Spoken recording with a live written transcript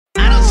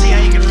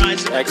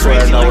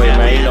X-Swear, no way,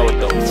 man. You know what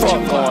the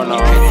fuck going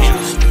on.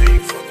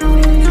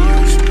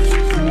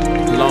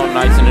 Long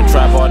nights in the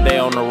trap, all day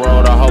on the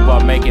road. I hope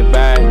I make it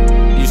back.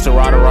 Used to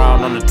ride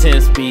around on the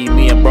 10-speed,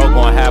 me and bro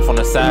going half on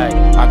the side.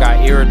 I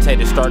got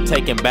irritated, start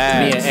taking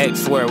bags. Me and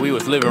X swear we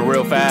was living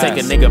real fast. Take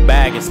a nigga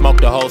bag and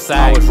smoke the whole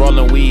side. I was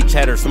rolling weed,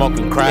 cheddar,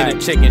 smoking crack. In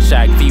a chicken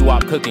shack,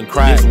 VWAP cooking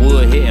crack. This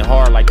wood hitting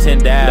hard like 10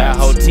 dabs. That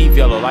whole teeth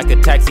yellow like a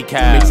taxi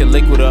cab. Mixing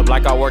liquid up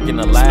like I work in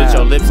the lab. Split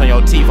your lips on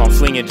your teeth, I'm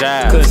swinging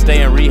jabs. Couldn't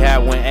stay in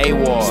rehab when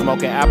Awol.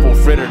 Smoking apple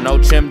fritter, no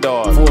chim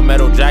dog. Full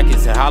metal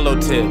jackets and hollow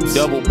tips.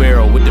 Double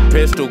barrel with the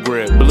pistol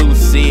grip. Blue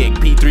Sig,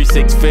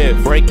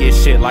 P365. Break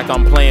this shit like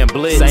I'm playing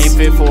Blitz. Same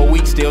fit for a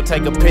week, still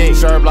take a pic.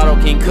 Serve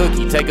Lotto King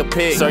Cookie, take a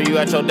pic. Sir, you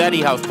at your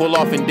daddy house, pull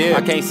off and dip.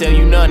 I can't sell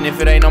you nothing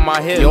if it ain't on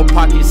my hip. Your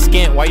pocket's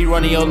skint, why you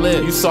running your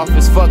lip? You soft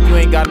as fuck, you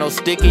ain't got no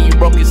stick, and you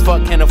broke as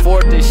fuck, can't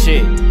afford this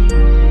shit.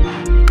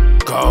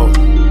 Go,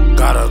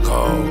 gotta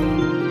go.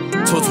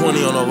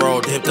 220 on the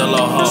road, dip the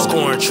low hoe.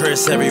 Scoring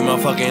tricks every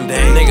motherfucking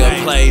day.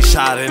 Nigga play,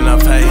 shot in the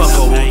face. Fuck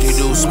a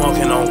whoop-de-doo,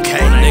 smoking on K.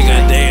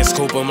 Nigga dead,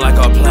 scoop him like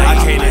a plate. I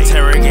can't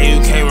interrogate,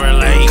 you can't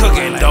relate.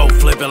 Cooking dope,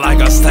 flipping like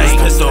a steak.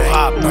 Pistol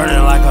hot,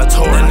 burning like a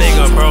torch. The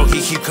nigga broke,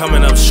 he keep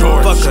coming up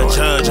short. Fuck a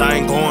judge, I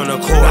ain't going to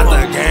court. Got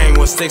the gang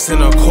with sticks in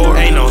the court.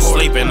 Ain't no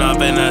sleeping up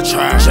in the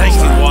trash.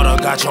 Janky water,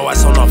 got your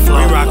ass on the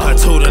floor. We rock a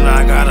toot and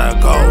I gotta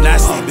go.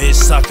 Nasty bitch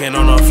sucking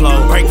on the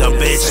floor. Break the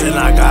bitch and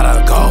I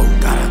gotta go.